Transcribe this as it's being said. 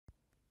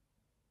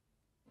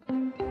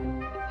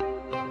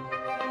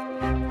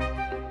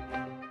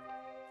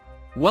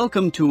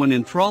Welcome to an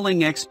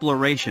enthralling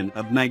exploration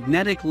of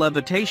magnetic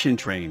levitation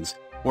trains,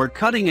 where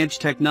cutting-edge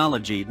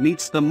technology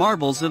meets the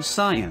marvels of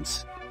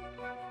science.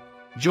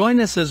 Join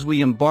us as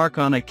we embark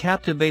on a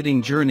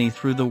captivating journey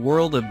through the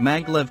world of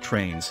maglev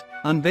trains,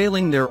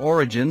 unveiling their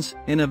origins,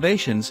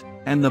 innovations,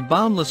 and the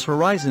boundless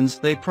horizons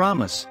they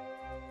promise.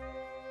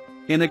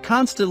 In a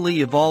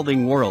constantly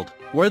evolving world,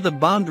 where the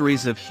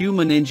boundaries of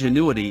human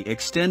ingenuity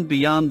extend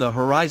beyond the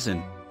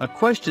horizon, a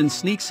question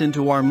sneaks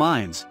into our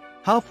minds: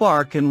 how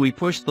far can we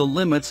push the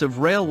limits of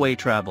railway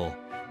travel?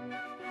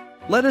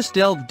 Let us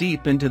delve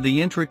deep into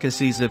the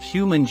intricacies of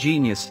human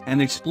genius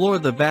and explore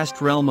the vast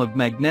realm of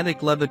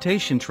magnetic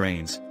levitation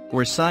trains,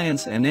 where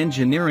science and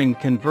engineering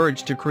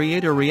converge to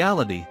create a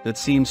reality that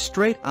seems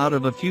straight out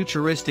of a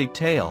futuristic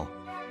tale.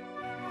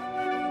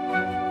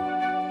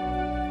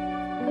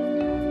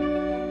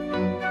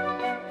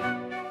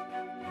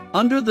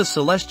 Under the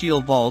celestial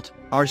vault,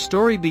 our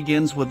story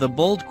begins with a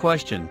bold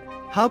question: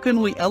 how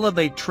can we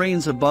elevate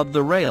trains above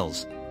the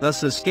rails,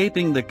 thus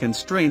escaping the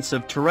constraints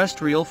of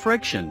terrestrial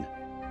friction?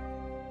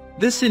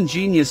 This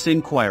ingenious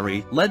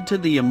inquiry led to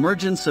the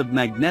emergence of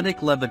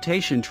magnetic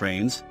levitation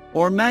trains,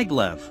 or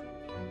maglev.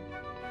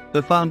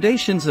 The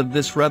foundations of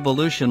this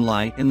revolution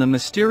lie in the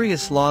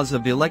mysterious laws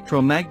of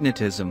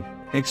electromagnetism,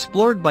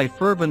 explored by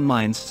fervent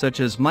minds such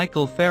as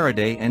Michael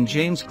Faraday and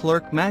James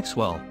Clerk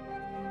Maxwell.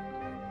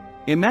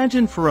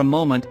 Imagine for a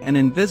moment an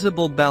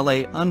invisible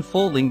ballet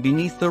unfolding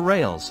beneath the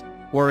rails,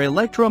 where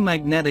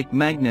electromagnetic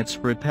magnets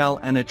repel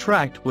and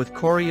attract with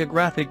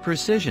choreographic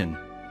precision.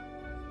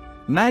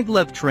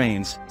 Maglev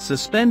trains,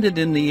 suspended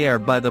in the air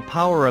by the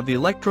power of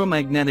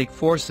electromagnetic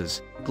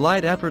forces,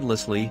 glide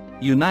effortlessly,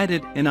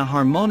 united in a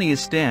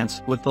harmonious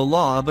dance with the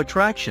law of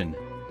attraction.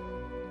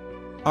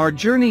 Our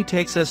journey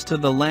takes us to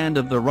the land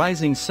of the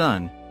rising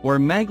sun, where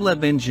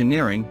maglev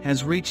engineering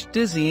has reached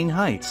dizzying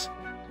heights.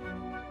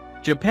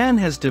 Japan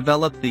has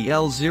developed the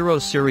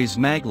L0 Series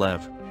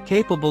maglev,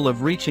 capable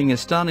of reaching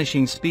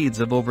astonishing speeds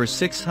of over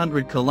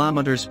 600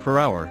 km per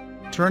hour,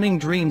 turning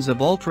dreams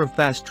of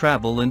ultra-fast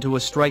travel into a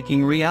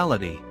striking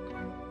reality.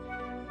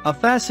 A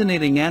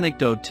fascinating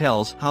anecdote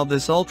tells how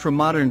this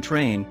ultra-modern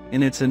train,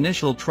 in its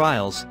initial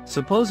trials,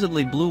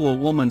 supposedly blew a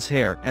woman's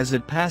hair as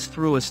it passed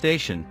through a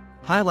station,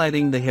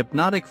 highlighting the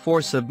hypnotic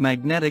force of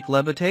magnetic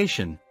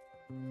levitation.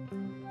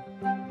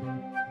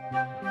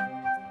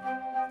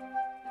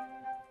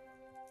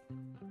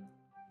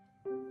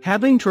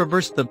 Having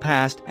traversed the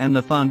past and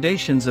the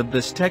foundations of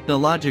this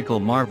technological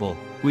marvel,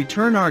 we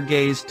turn our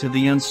gaze to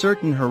the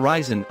uncertain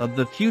horizon of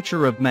the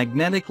future of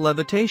magnetic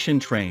levitation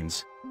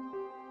trains.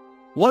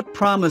 What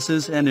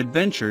promises and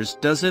adventures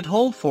does it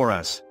hold for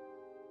us?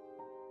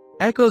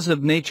 Echoes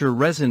of nature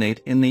resonate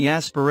in the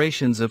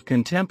aspirations of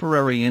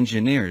contemporary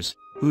engineers,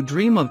 who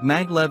dream of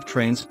maglev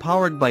trains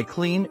powered by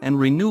clean and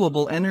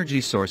renewable energy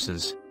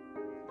sources.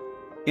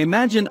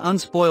 Imagine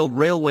unspoiled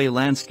railway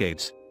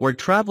landscapes, where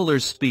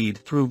travelers speed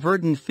through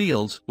verdant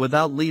fields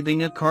without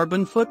leaving a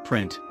carbon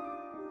footprint.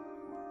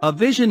 A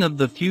vision of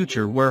the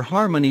future where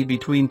harmony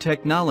between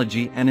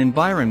technology and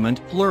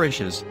environment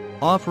flourishes,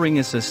 offering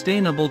a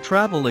sustainable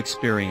travel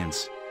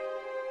experience.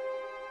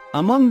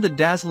 Among the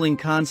dazzling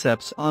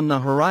concepts on the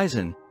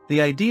horizon,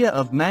 the idea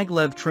of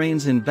maglev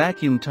trains in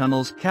vacuum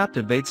tunnels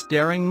captivates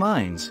daring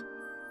minds.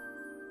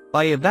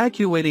 By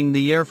evacuating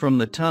the air from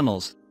the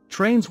tunnels,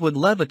 trains would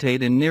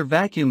levitate in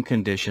near-vacuum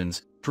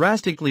conditions,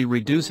 drastically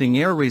reducing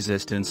air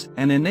resistance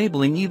and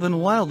enabling even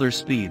wilder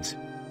speeds.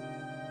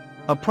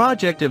 A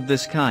project of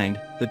this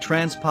kind, the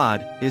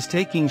Transpod, is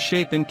taking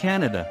shape in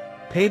Canada,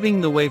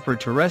 paving the way for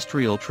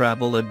terrestrial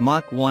travel at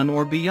Mach 1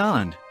 or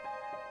beyond.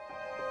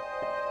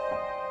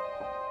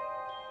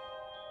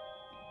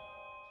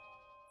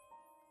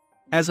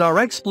 As our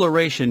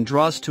exploration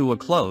draws to a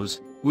close,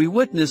 we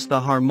witness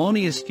the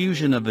harmonious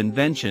fusion of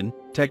invention,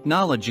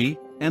 technology,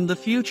 and the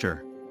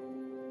future.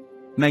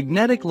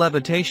 Magnetic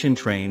levitation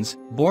trains,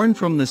 born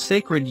from the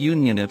sacred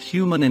union of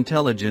human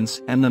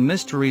intelligence and the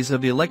mysteries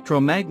of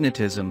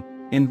electromagnetism,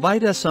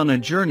 invite us on a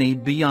journey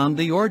beyond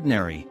the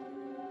ordinary.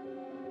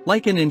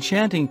 Like an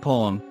enchanting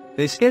poem,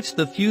 they sketch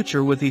the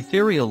future with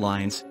ethereal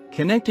lines,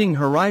 connecting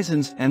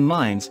horizons and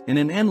minds in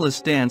an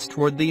endless dance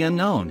toward the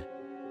unknown.